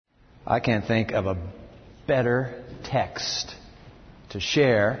I can't think of a better text to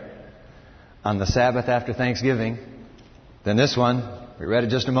share on the Sabbath after Thanksgiving than this one. We read it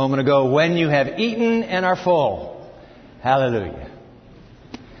just a moment ago. When you have eaten and are full. Hallelujah.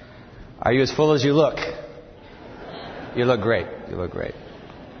 Are you as full as you look? You look great. You look great.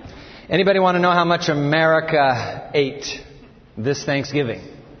 Anybody want to know how much America ate this Thanksgiving?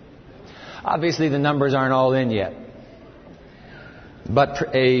 Obviously, the numbers aren't all in yet.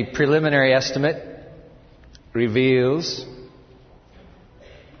 But a preliminary estimate reveals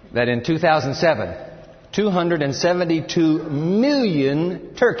that in 2007, 272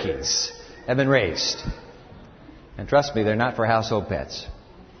 million turkeys have been raised. And trust me, they're not for household pets.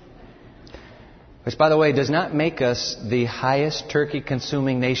 Which, by the way, does not make us the highest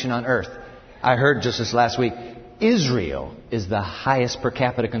turkey-consuming nation on earth. I heard just this last week, Israel is the highest per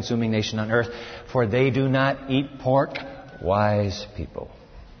capita consuming nation on earth, for they do not eat pork. Wise people.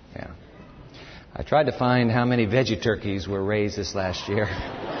 Yeah. I tried to find how many veggie turkeys were raised this last year.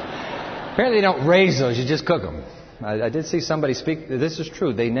 Apparently they don't raise those, you just cook them. I did see somebody speak. This is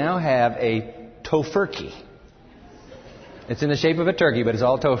true. They now have a tofurkey. It's in the shape of a turkey, but it's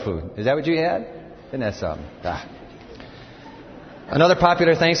all tofu. Is that what you had? Isn't that something? Another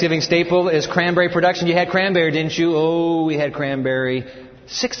popular Thanksgiving staple is cranberry production. You had cranberry, didn't you? Oh, we had cranberry.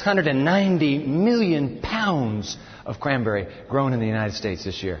 690 million pounds of cranberry grown in the United States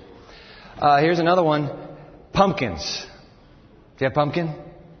this year. Here's another one. Pumpkins. Do you have pumpkin?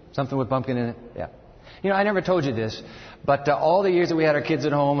 Something with pumpkin in it? Yeah. You know, I never told you this, but all the years that we had our kids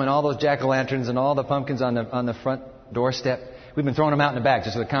at home and all those jack-o'-lanterns and all the pumpkins on the front doorstep, we've been throwing them out in the back,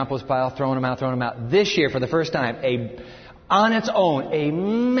 just with a compost pile, throwing them out. This year, for the first time, on its own, a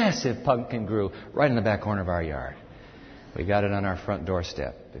massive pumpkin grew right in the back corner of our yard. We got it on our front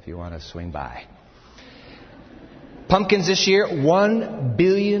doorstep, if you want to swing by. Pumpkins this year, 1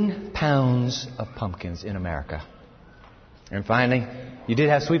 billion pounds of pumpkins in America. And finally, you did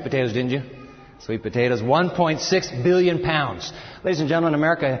have sweet potatoes, didn't you? Sweet potatoes, 1.6 billion pounds. Ladies and gentlemen,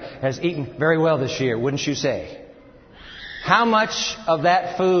 America has eaten very well this year, wouldn't you say? How much of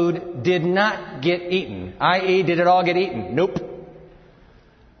that food did not get eaten? I.e., did it all get eaten? Nope.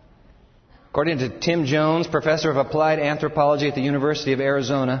 According to Tim Jones, professor of applied anthropology at the University of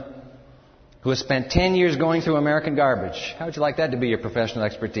Arizona, who has spent 10 years going through American garbage. How would you like that to be your professional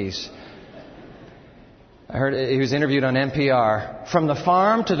expertise? I heard he was interviewed on NPR. From the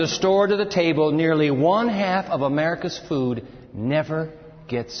farm to the store to the table, nearly 1/2 of America's food never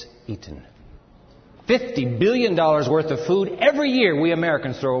gets eaten. $50 billion worth of food every year we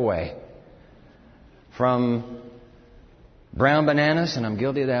Americans throw away. From brown bananas, and I'm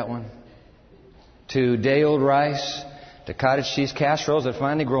guilty of that one, to day-old rice, to cottage cheese casseroles that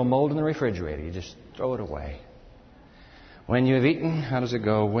finally grow mold in the refrigerator. You just throw it away. When you have eaten, how does it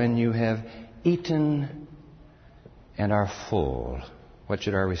go? When you have eaten and are full, what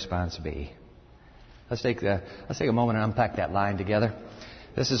should our response be? Let's take a moment and unpack that line together.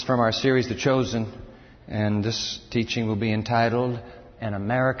 This is from our series, The Chosen, and this teaching will be entitled, An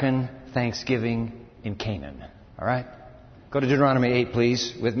American Thanksgiving in Canaan. All right? Go to Deuteronomy 8,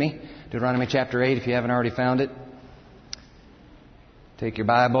 please, with me. Deuteronomy chapter 8, if you haven't already found it. Take your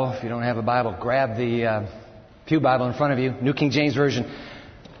Bible. If you don't have a Bible, grab the Pew Bible in front of you, New King James Version.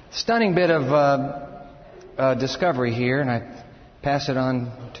 Stunning bit of discovery here, and I pass it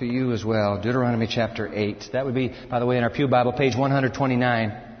on to you as well. Deuteronomy chapter 8. That would be, by the way, in our Pew Bible, page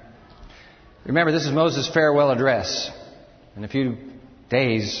 129. Remember, this is Moses' farewell address. In a few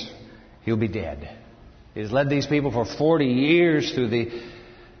days, he'll be dead. He has led these people for 40 years through the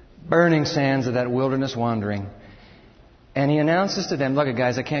burning sands of that wilderness wandering. And he announces to them, look,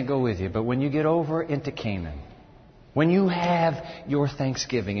 guys, I can't go with you, but when you get over into Canaan, when you have your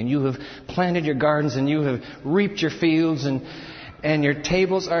Thanksgiving and you have planted your gardens and you have reaped your fields and your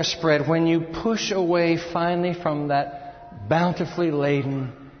tables are spread, when you push away finally from that bountifully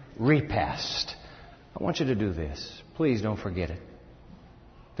laden repast, I want you to do this. Please don't forget it.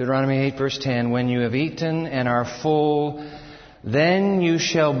 Deuteronomy 8, verse 10, when you have eaten and are full, then you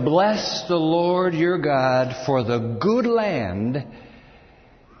shall bless the Lord your God for the good land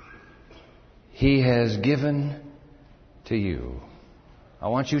He has given to you. I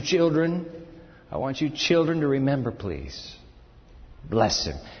want you children to remember, please. Bless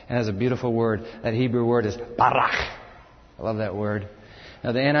Him. And that's a beautiful word. That Hebrew word is barach. I love that word.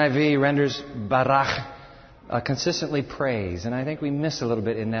 Now the NIV renders barach consistently praise. And I think we miss a little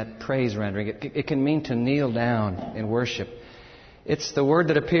bit in that praise rendering. It can mean to kneel down in worship. It's the word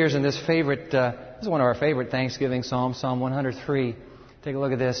that appears in this favorite, this is one of our favorite Thanksgiving psalms, Psalm 103. Take a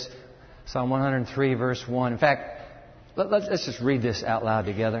look at this. Psalm 103, verse 1. In fact, let's just read this out loud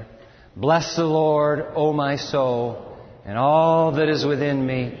together. Bless the Lord, O my soul, and all that is within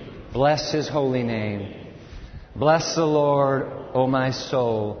me. Bless His holy name. Bless the Lord, O my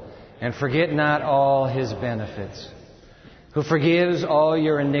soul, and forget not all His benefits, who forgives all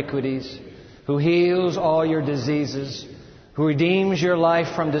your iniquities, who heals all your diseases, who redeems your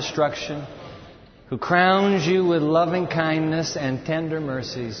life from destruction, who crowns you with loving kindness and tender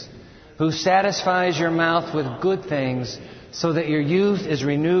mercies, who satisfies your mouth with good things, so that your youth is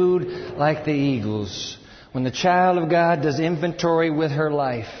renewed like the eagles. When the child of God does inventory with her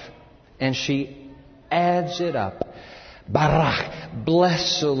life, and she adds it up, Barak,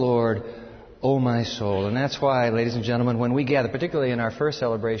 bless the Lord, O my soul. And that's why, ladies and gentlemen, when we gather, particularly in our first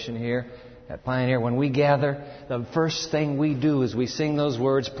celebration here at Pioneer, when we gather, the first thing we do is we sing those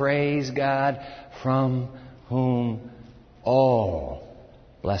words, praise God, from whom all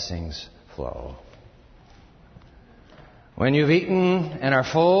blessings flow. When you've eaten and are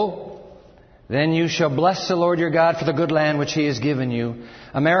full, then you shall bless the Lord your God for the good land which He has given you.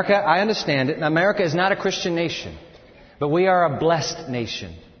 America, I understand it. America is not a Christian nation, but we are a blessed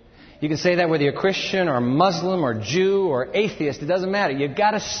nation. You can say that whether you're Christian or Muslim or Jew or atheist. It doesn't matter. You've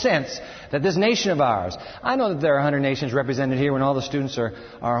got a sense that this nation of ours, I know that there are 100 nations represented here when all the students are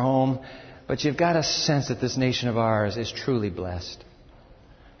home, but you've got a sense that this nation of ours is truly blessed.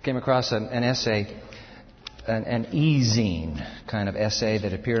 I came across an essay, an e-zine kind of essay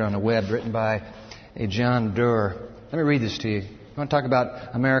that appeared on the web written by a John Durr. Let me read this to you. I want to talk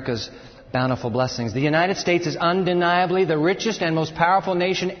about America's bountiful blessings. The United States is undeniably the richest and most powerful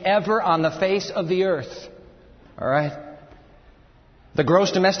nation ever on the face of the earth. All right? The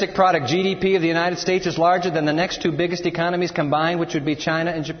gross domestic product, GDP, of the United States is larger than the next two biggest economies combined, which would be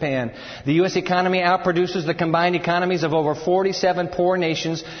China and Japan. The U.S. economy outproduces the combined economies of over 47 poor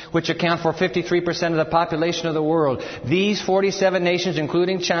nations, which account for 53% of the population of the world. These 47 nations,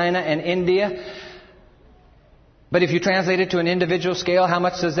 including China and India. But if you translate it to an individual scale, how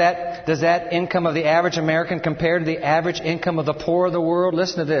much does that income of the average American compare to the average income of the poor of the world?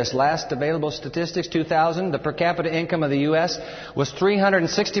 Listen to this. Last available statistics, 2000, the per capita income of the U.S. was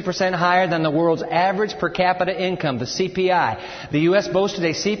 360% higher than the world's average per capita income, the CPI. The U.S. boasted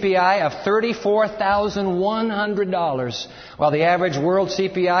a CPI of $34,100, while the average world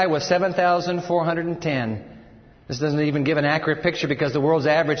CPI was $7,410. This doesn't even give an accurate picture because the world's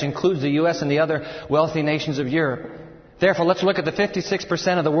average includes the U.S. and the other wealthy nations of Europe. Therefore, let's look at the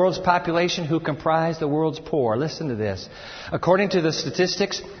 56% of the world's population who comprise the world's poor. Listen to this. According to these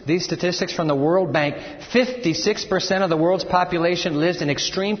statistics from the World Bank, 56% of the world's population lives in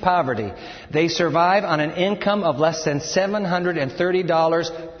extreme poverty. They survive on an income of less than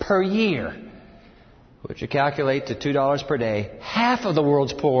 $730 per year, which you calculate to $2 per day. Half of the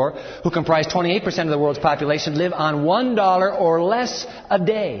world's poor, who comprise 28% of the world's population, live on $1 or less a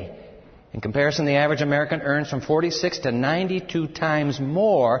day. In comparison, the average American earns from 46 to 92 times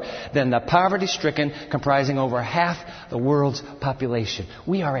more than the poverty-stricken, comprising over half the world's population.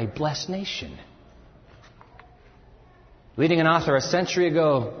 We are a blessed nation. Leading an author a century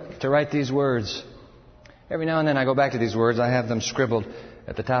ago to write these words. Every now and then I go back to these words. I have them scribbled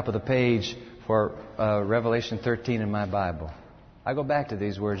at the top of the page for Revelation 13 in my Bible. I go back to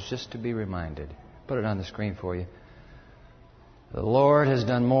these words just to be reminded. Put it on the screen for you. The Lord has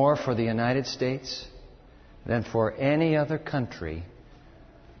done more for the United States than for any other country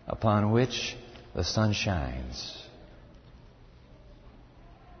upon which the sun shines.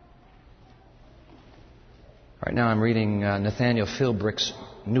 Right now I'm reading Nathaniel Philbrick's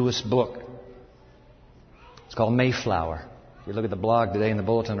newest book. It's called Mayflower. If you look at the blog today in the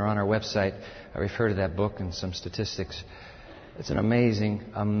bulletin or on our website, I refer to that book and some statistics. It's an amazing,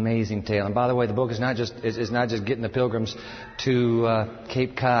 amazing tale. And by the way, the book is not just getting the pilgrims to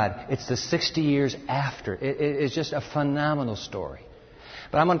Cape Cod. It's the 60 years after. It's just a phenomenal story.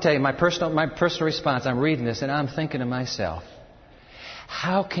 But I'm going to tell you, my personal response, I'm reading this and I'm thinking to myself,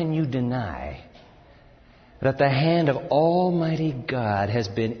 how can you deny that the hand of Almighty God has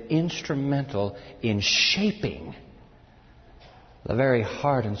been instrumental in shaping the very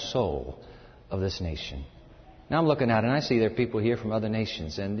heart and soul of this nation? Now I'm looking out and I see there are people here from other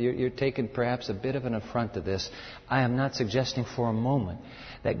nations, and you're taking perhaps a bit of an affront to this. I am not suggesting for a moment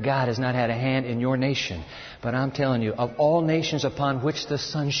that God has not had a hand in your nation. But I'm telling you, of all nations upon which the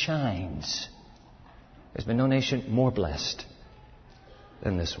sun shines, there's been no nation more blessed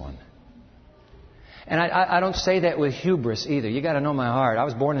than this one. And I don't say that with hubris either. You got to know my heart. I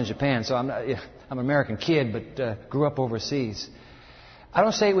was born in Japan, so I'm an American kid, but grew up overseas. I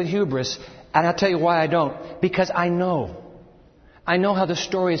don't say it with hubris, and I'll tell you why I don't. Because I know how the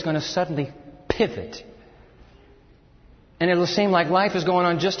story is going to suddenly pivot And it'll seem like life is going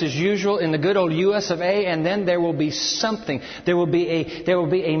on just as usual in the good old US of A, and then there will be something. There will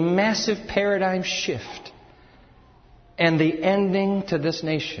be a massive paradigm shift. And the ending to this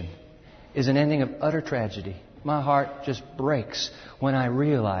nation is an ending of utter tragedy. My heart just breaks when I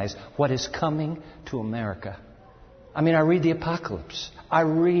realize what is coming to America. I mean, I read the apocalypse. I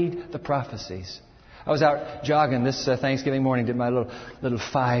read the prophecies. I was out jogging this Thanksgiving morning, did my little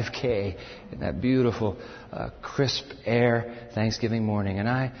 5K in that beautiful, crisp air Thanksgiving morning. And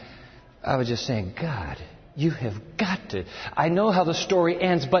I was just saying, God, you have got to. I know how the story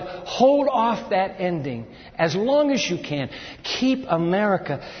ends, but hold off that ending as long as you can. Keep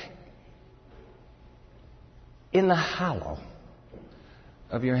America in the hollow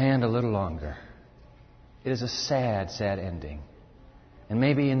of your hand a little longer. It is a sad, sad ending. And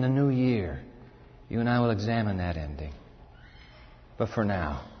maybe in the new year, you and I will examine that ending. But for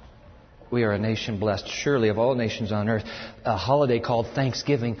now, we are a nation blessed. Surely, of all nations on earth, a holiday called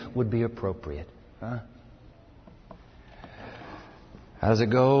Thanksgiving would be appropriate. Huh? How does it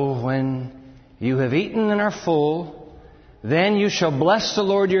go? When you have eaten and are full, then you shall bless the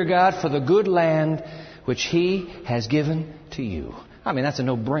Lord your God for the good land which He has given to you. I mean, that's a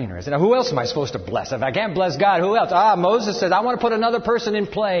no-brainer, isn't it? Now, who else am I supposed to bless? If I can't bless God, who else? Moses says, I want to put another person in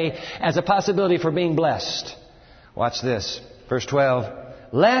play as a possibility for being blessed. Watch this. Verse 12.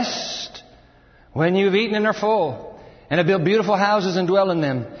 Lest, when you've eaten and are full, and have built beautiful houses and dwell in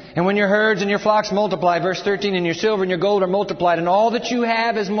them, and when your herds and your flocks multiply, verse 13, and your silver and your gold are multiplied, and all that you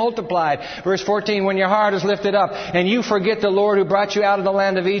have is multiplied. Verse 14, when your heart is lifted up, and you forget the Lord who brought you out of the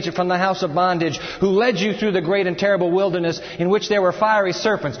land of Egypt from the house of bondage, who led you through the great and terrible wilderness, in which there were fiery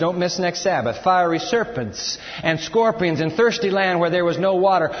serpents, don't miss next Sabbath, fiery serpents, and scorpions, and thirsty land where there was no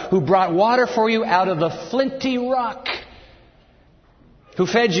water, who brought water for you out of the flinty rock, who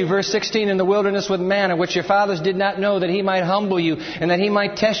fed you, verse 16, in the wilderness with manna, which your fathers did not know, that He might humble you, and that He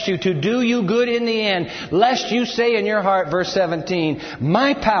might test you, to do you good in the end, lest you say in your heart, verse 17,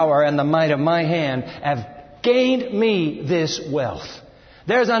 my power and the might of my hand have gained me this wealth.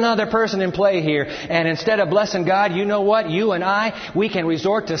 There's another person in play here, and instead of blessing God, you know what? You and I, we can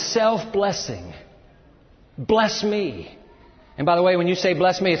resort to self-blessing. Bless me. And by the way, when you say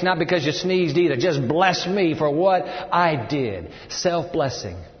bless me, it's not because you sneezed either. Just bless me for what I did.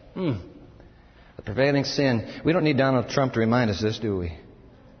 Self-blessing. The prevailing sin. We don't need Donald Trump to remind us this, do we?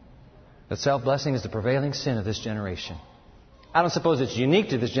 That self-blessing is the prevailing sin of this generation. I don't suppose it's unique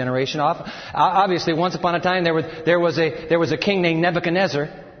to this generation. Obviously, once upon a time, there was a king named Nebuchadnezzar.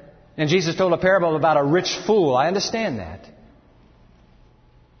 And Jesus told a parable about a rich fool. I understand that.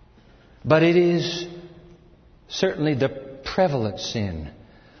 But it is certainly the prevalent sin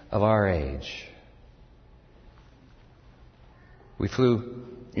of our age. We flew,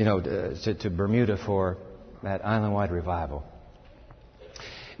 to Bermuda for that island-wide revival.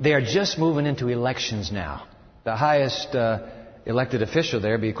 They are just moving into elections now. The highest elected official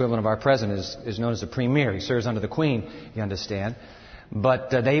there, the equivalent of our president, is known as the premier. He serves under the Queen, you understand. But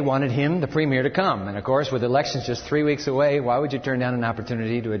they wanted him, the premier, to come. And of course, with elections just 3 weeks away, why would you turn down an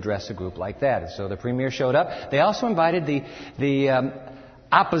opportunity to address a group like that? And so the premier showed up. They also invited the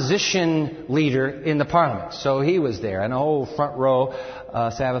opposition leader in the parliament. So he was there, and a whole front row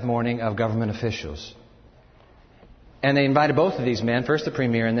Sabbath morning of government officials. And they invited both of these men, first the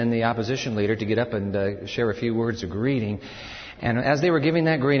premier and then the opposition leader, to get up and share a few words of greeting. And as they were giving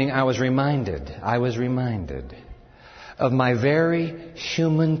that greeting, I was reminded of my very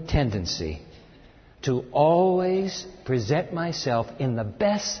human tendency to always present myself in the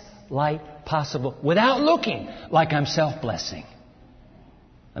best light possible without looking like I'm self-blessing.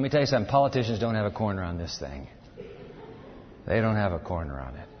 Let me tell you something. Politicians don't have a corner on this thing. They don't have a corner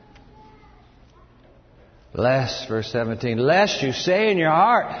on it. Lest, verse 17, lest you say in your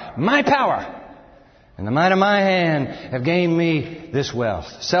heart, my power and the might of my hand have gained me this wealth.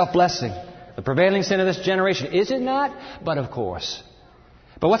 Self-blessing. The prevailing sin of this generation. Is it not? But of course.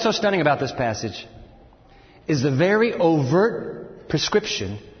 But what's so stunning about this passage is the very overt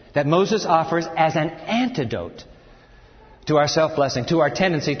prescription that Moses offers as an antidote to our self-blessing, to our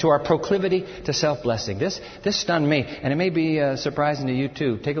tendency, to our proclivity to self-blessing. This stunned me, and it may be surprising to you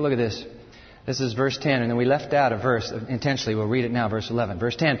too. Take a look at this. This is verse 10, and then we left out a verse intentionally. We'll read it now, verse 11.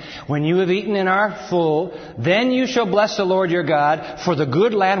 Verse 10, when you have eaten and are full, then you shall bless the Lord your God for the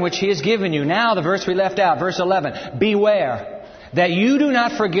good land which He has given you. Now the verse we left out, verse 11, beware that you do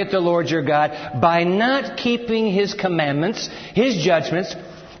not forget the Lord your God by not keeping His commandments, His judgments,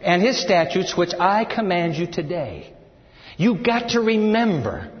 and His statutes, which I command you today. You've got to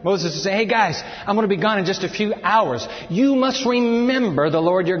remember. Moses is saying, hey guys, I'm going to be gone in just a few hours. You must remember the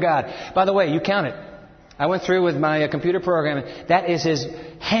Lord your God. By the way, you count it. I went through with my computer programming. That is his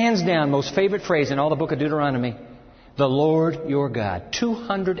hands down most favorite phrase in all the book of Deuteronomy. The Lord your God.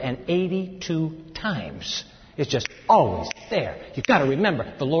 282 times. It's just always there. You've got to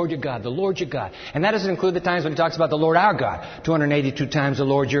remember the Lord your God, the Lord your God. And that doesn't include the times when he talks about the Lord our God. 282 times the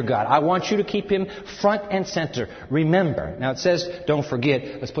Lord your God. I want you to keep him front and center. Remember. Now it says, don't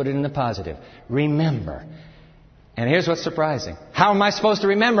forget. Let's put it in the positive. Remember. And here's what's surprising. How am I supposed to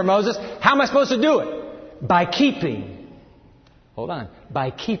remember, Moses? How am I supposed to do it? By keeping. Hold on.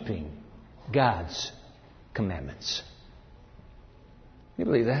 By keeping God's commandments. You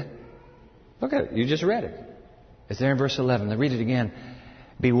believe that? Look at it. You just read it. It's there in verse 11. Let's read it again.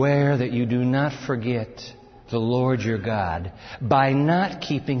 Beware that you do not forget the Lord your God by not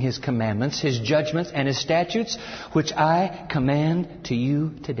keeping his commandments, his judgments, and his statutes, which I command to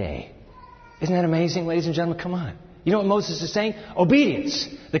you today. Isn't that amazing, ladies and gentlemen? Come on. You know what Moses is saying? Obedience.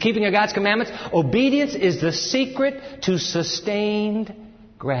 The keeping of God's commandments. Obedience is the secret to sustained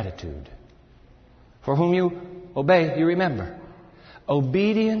gratitude. For whom you obey, you remember.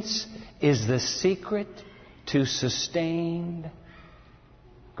 Obedience is the secret to sustained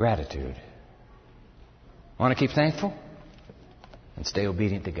gratitude. Want to keep thankful? And stay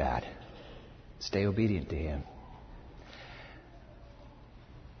obedient to God. Stay obedient to him.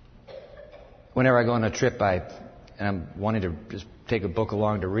 Whenever I go on a trip, and I'm wanting to just take a book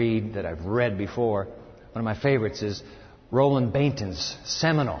along to read that I've read before, one of my favorites is Roland Bainton's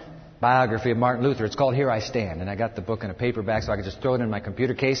seminal biography of Martin Luther. It's called Here I Stand. And I got the book in a paperback so I could just throw it in my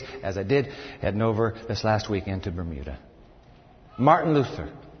computer case, as I did heading over this last weekend to Bermuda. Martin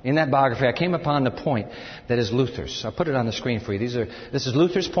Luther. In that biography, I came upon the point that is Luther's. I'll put it on the screen for you. This is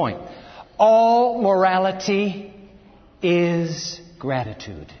Luther's point. All morality is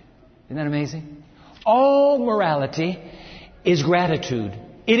gratitude. Isn't that amazing? All morality is gratitude.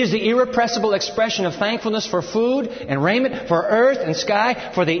 It is the irrepressible expression of thankfulness for food and raiment, for earth and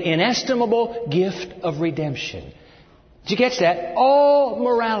sky, for the inestimable gift of redemption. Did you catch that? All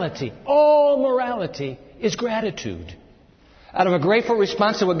morality is gratitude. Out of a grateful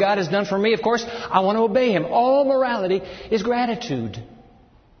response to what God has done for me, of course, I want to obey him. All morality is gratitude.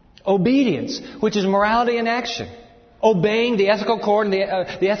 Obedience, which is morality in action. Obeying the ethical code and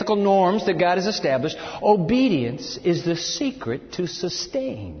the ethical norms that God has established. Obedience is the secret to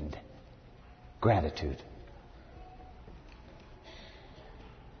sustained gratitude.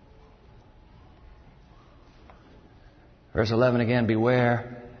 Verse 11 again,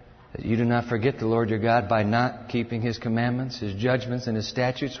 beware that you do not forget the Lord your God by not keeping his commandments, his judgments, and his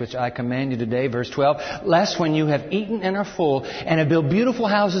statutes, which I command you today. Verse 12, lest when you have eaten and are full, and have built beautiful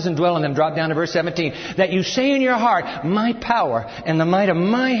houses and dwell in them, drop down to verse 17, that you say in your heart, my power and the might of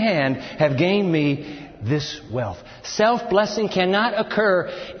my hand have gained me this wealth. Self-blessing cannot occur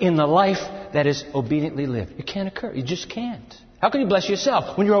in the life that is obediently lived. It can't occur. You just can't. How can you bless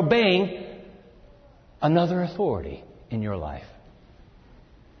yourself when you're obeying another authority in your life?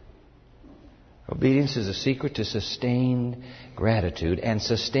 Obedience is a secret to sustained gratitude, and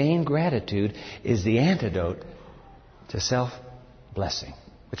sustained gratitude is the antidote to self-blessing,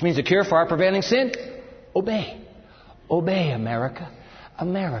 which means the cure for our prevailing sin. Obey. Obey, America.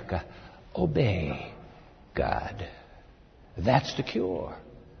 America, obey God. That's the cure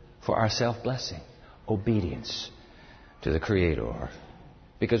for our self-blessing. Obedience to the Creator.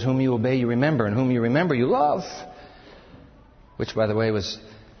 Because whom you obey, you remember, and whom you remember, you love. Which, by the way, was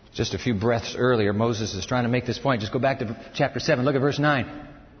just a few breaths earlier. Moses is trying to make this point. Just go back to chapter 7. Look at verse 9.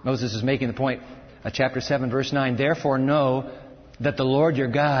 Moses is making the point. Chapter 7, verse 9. Therefore know that the Lord your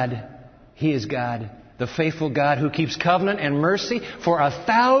God, he is God, the faithful God who keeps covenant and mercy for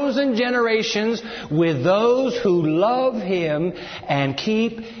 1,000 generations with those who love him and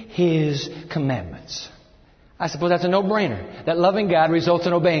keep his commandments. I suppose that's a no-brainer. That loving God results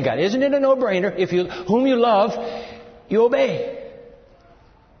in obeying God. Isn't it a no-brainer? If you whom you love, you obey.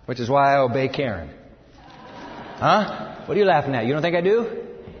 Which is why I obey Karen. Huh? What are you laughing at? You don't think I do?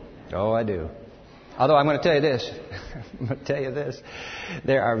 Oh, I do. Although I'm going to tell you this. I'm going to tell you this.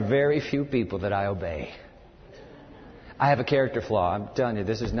 There are very few people that I obey. I have a character flaw. I'm telling you,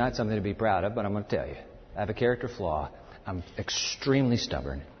 this is not something to be proud of, but I'm going to tell you. I have a character flaw. I'm extremely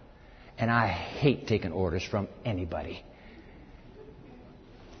stubborn. And I hate taking orders from anybody.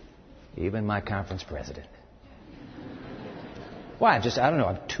 Even my conference president. Why? I don't know.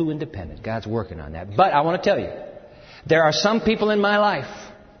 I'm too independent. God's working on that. But I want to tell you, there are some people in my life,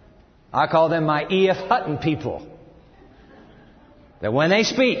 I call them my E.F. Hutton people, that when they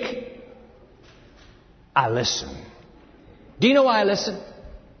speak, I listen. Do you know why I listen?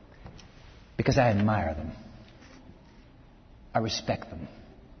 Because I admire them. I respect them.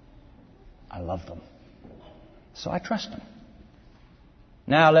 I love them. So I trust them.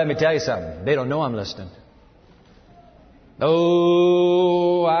 Now, let me tell you something. They don't know I'm listening.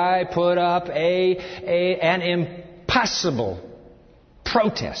 Oh, I put up an impossible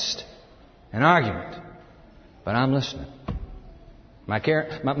protest, an argument. But I'm listening.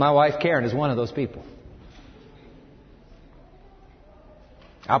 My wife Karen is one of those people.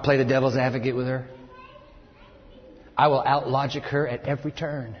 I'll play the devil's advocate with her. I will outlogic her at every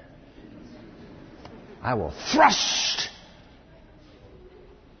turn. I will thrust,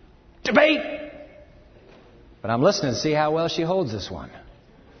 debate. But I'm listening to see how well she holds this one.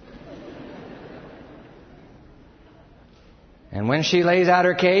 And when she lays out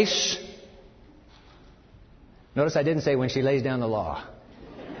her case, notice I didn't say when she lays down the law.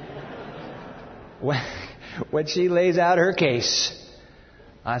 When she lays out her case,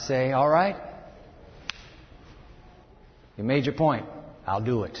 I say, all right, you made your point. I'll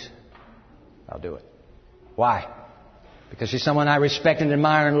do it. I'll do it. Why? Because she's someone I respect and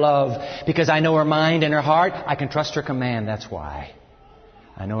admire and love. Because I know her mind and her heart. I can trust her command. That's why.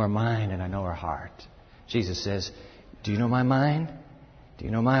 I know her mind and I know her heart. Jesus says, do you know my mind? Do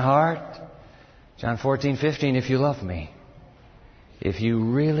you know my heart? John 14:15, if you love me, if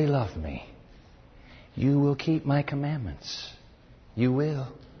you really love me, you will keep my commandments. You will.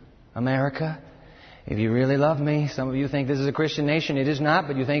 America, if you really love me, some of you think this is a Christian nation. It is not,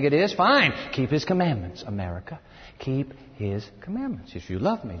 but you think it is. Fine. Keep His commandments, America. Keep His commandments. If you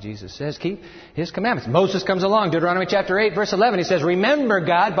love me, Jesus says, keep His commandments. Moses comes along, Deuteronomy chapter 8, verse 11. He says, remember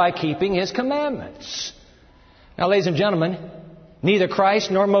God by keeping His commandments. Now, ladies and gentlemen, neither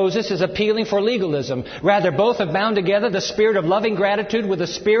Christ nor Moses is appealing for legalism. Rather, both have bound together the spirit of loving gratitude with the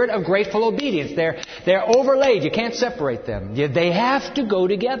spirit of grateful obedience. They're overlaid. You can't separate them. They have to go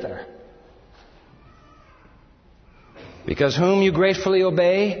together. Because whom you gratefully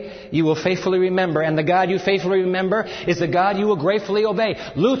obey, you will faithfully remember. And the God you faithfully remember is the God you will gratefully obey.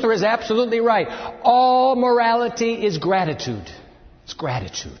 Luther is absolutely right. All morality is gratitude. It's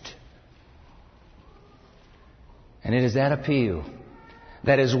gratitude. And it is that appeal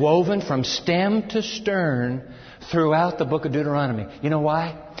that is woven from stem to stern throughout the book of Deuteronomy. You know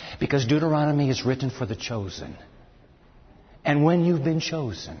why? Because Deuteronomy is written for the chosen. And when you've been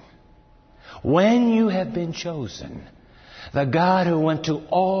chosen, when you have been chosen, the God who went to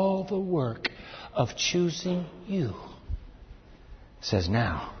all the work of choosing you says,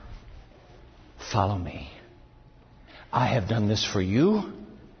 now, follow me. I have done this for you.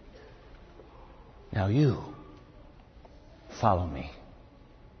 Now you, follow me.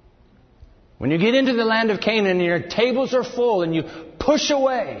 When you get into the land of Canaan and your tables are full and you push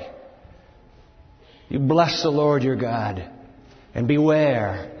away, you bless the Lord your God. And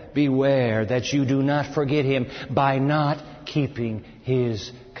beware that you do not forget Him by not keeping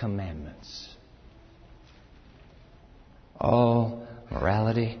His commandments. All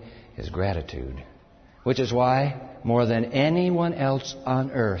morality is gratitude. Which is why, more than anyone else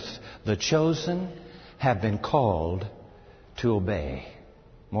on earth, the chosen have been called to obey.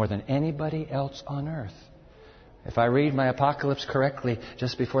 More than anybody else on earth. If I read my apocalypse correctly,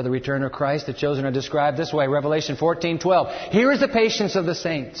 just before the return of Christ, the chosen are described this way. Revelation 14:12. Here is the patience of the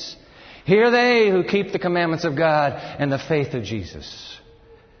saints. Here are they who keep the commandments of God and the faith of Jesus.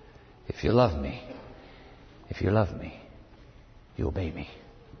 If you love me, you obey me.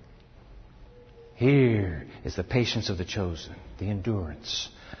 Here is the patience of the chosen, the endurance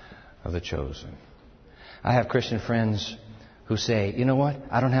of the chosen. I have Christian friends who say, you know what?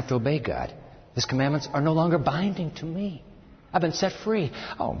 I don't have to obey God. His commandments are no longer binding to me. I've been set free.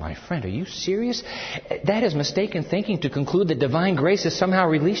 Oh, my friend, are you serious? That is mistaken thinking to conclude that divine grace has somehow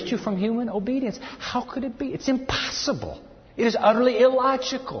released you from human obedience. How could it be? It's impossible. It is utterly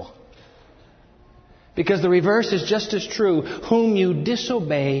illogical. Because the reverse is just as true. Whom you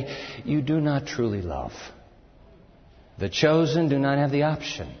disobey, you do not truly love. The chosen do not have the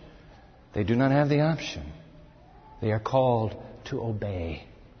option. They do not have the option. They are called to obey.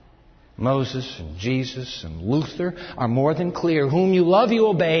 Moses and Jesus and Luther are more than clear. Whom you love, you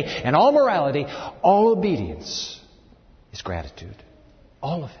obey. And all morality, all obedience is gratitude.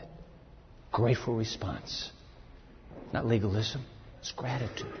 All of it. Grateful response. Not legalism. It's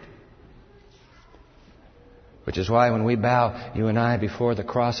gratitude. Which is why when we bow, you and I, before the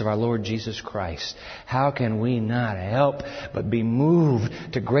cross of our Lord Jesus Christ, how can we not help but be moved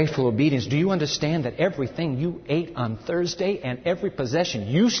to grateful obedience? Do you understand that everything you ate on Thursday and every possession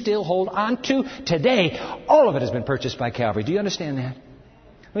you still hold on to today, all of it has been purchased by Calvary? Do you understand that?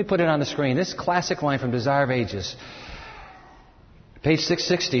 Let me put it on the screen. This classic line from Desire of Ages. Page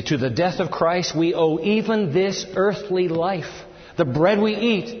 660. To the death of Christ we owe even this earthly life. The bread we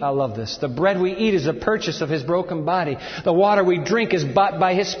eat, I love this, the bread we eat is a purchase of His broken body. The water we drink is bought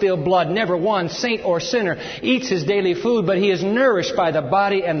by His spilled blood. Never one saint or sinner eats his daily food, but he is nourished by the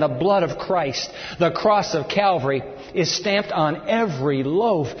body and the blood of Christ. The cross of Calvary is stamped on every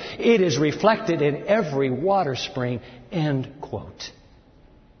loaf. It is reflected in every water spring. End quote.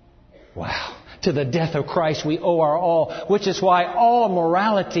 Wow. To the death of Christ we owe our all, which is why all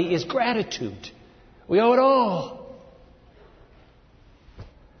morality is gratitude. We owe it all.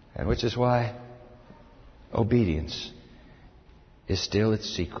 And which is why obedience is still its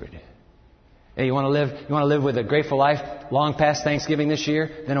secret. Hey, you want to live with a grateful life long past Thanksgiving this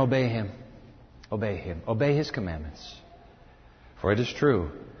year? Then obey Him. Obey Him. Obey His commandments. For it is true,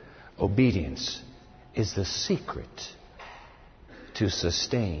 obedience is the secret to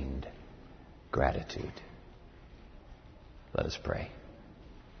sustained gratitude. Let us pray.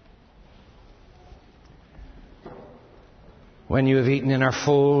 When you have eaten and are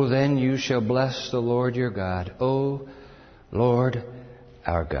full, then you shall bless the Lord your God. O Lord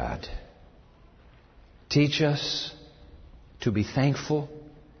our God, teach us to be thankful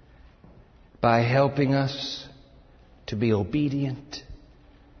by helping us to be obedient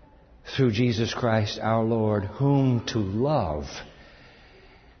through Jesus Christ our Lord, whom to love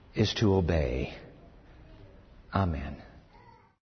is to obey. Amen.